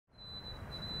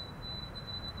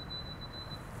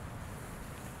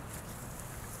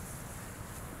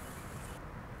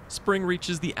spring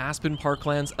reaches the aspen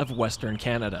parklands of Western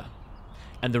Canada,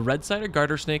 and the red-sided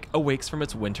garter snake awakes from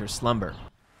its winter slumber.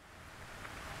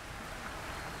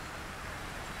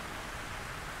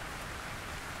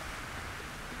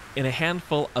 In a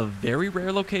handful of very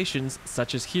rare locations,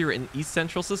 such as here in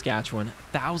east-central Saskatchewan,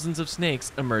 thousands of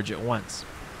snakes emerge at once.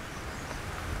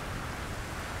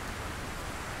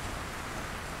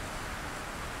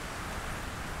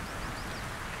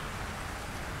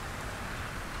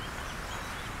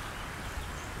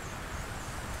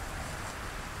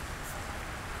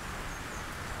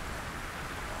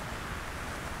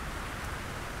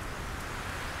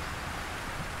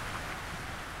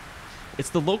 It's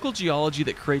the local geology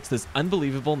that creates this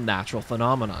unbelievable natural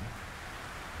phenomenon.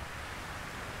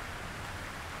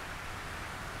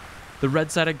 The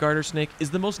red-sided garter snake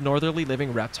is the most northerly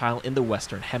living reptile in the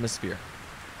Western Hemisphere.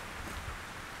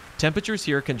 Temperatures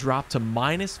here can drop to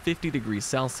minus 50 degrees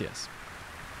Celsius.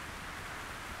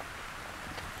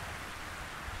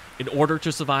 In order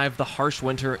to survive the harsh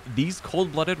winter, these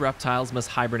cold-blooded reptiles must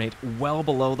hibernate well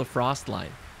below the frost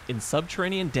line, in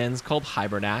subterranean dens called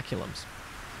hibernaculums.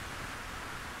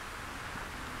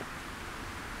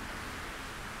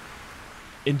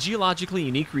 In geologically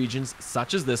unique regions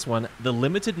such as this one, the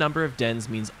limited number of dens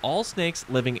means all snakes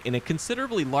living in a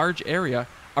considerably large area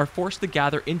are forced to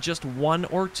gather in just one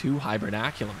or two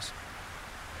hibernaculums.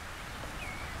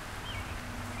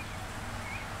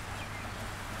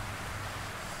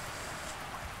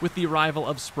 With the arrival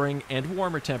of spring and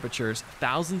warmer temperatures,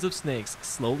 thousands of snakes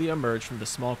slowly emerge from the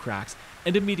small cracks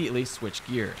and immediately switch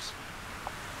gears.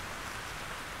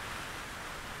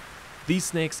 These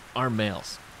snakes are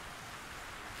males.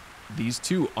 These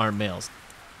too are males.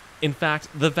 In fact,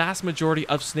 the vast majority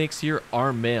of snakes here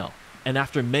are male, and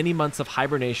after many months of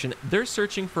hibernation, they're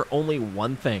searching for only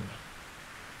one thing: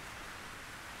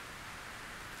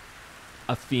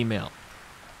 a female.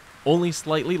 Only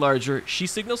slightly larger, she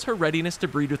signals her readiness to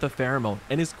breed with a pheromone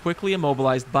and is quickly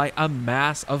immobilized by a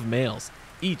mass of males,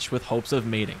 each with hopes of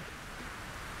mating.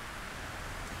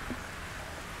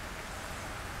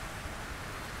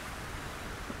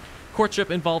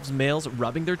 Courtship involves males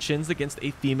rubbing their chins against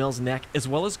a female's neck as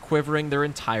well as quivering their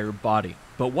entire body,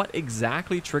 but what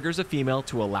exactly triggers a female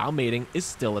to allow mating is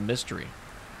still a mystery.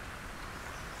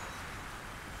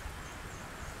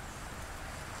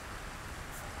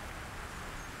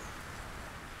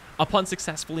 Upon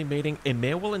successfully mating, a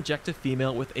male will inject a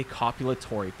female with a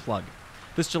copulatory plug.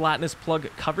 This gelatinous plug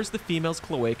covers the female's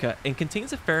cloaca and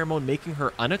contains a pheromone making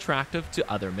her unattractive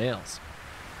to other males.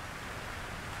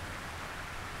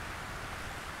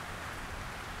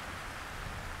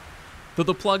 Though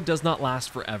the plug does not last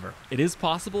forever, it is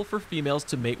possible for females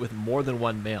to mate with more than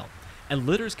one male, and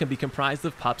litters can be comprised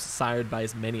of pups sired by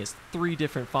as many as 3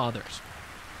 different fathers.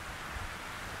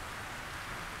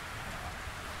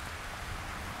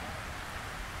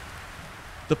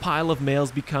 The pile of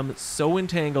males become so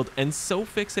entangled and so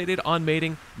fixated on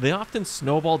mating, they often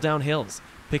snowball down hills,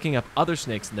 picking up other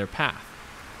snakes in their path.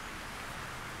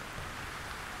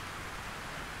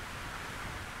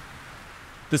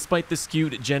 Despite the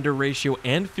skewed gender ratio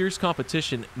and fierce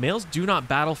competition, males do not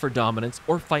battle for dominance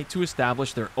or fight to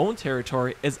establish their own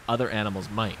territory as other animals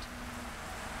might.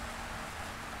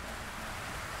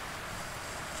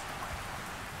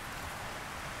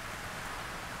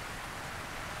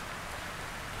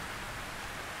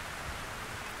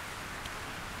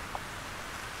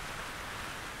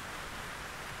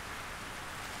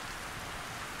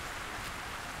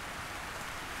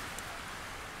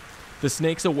 The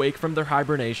snakes awake from their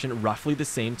hibernation roughly the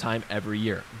same time every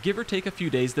year, give or take a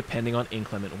few days depending on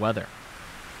inclement weather.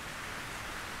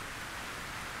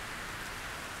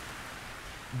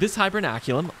 This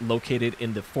hibernaculum, located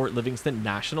in the Fort Livingstone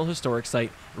National Historic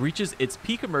Site, reaches its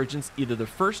peak emergence either the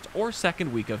first or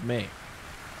second week of May.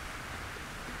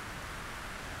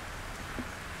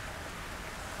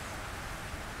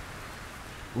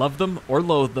 Love them or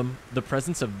loathe them, the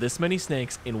presence of this many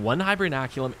snakes in one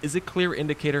hibernaculum is a clear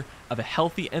indicator of a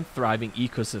healthy and thriving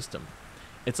ecosystem.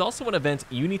 It's also an event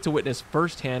you need to witness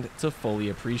firsthand to fully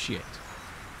appreciate.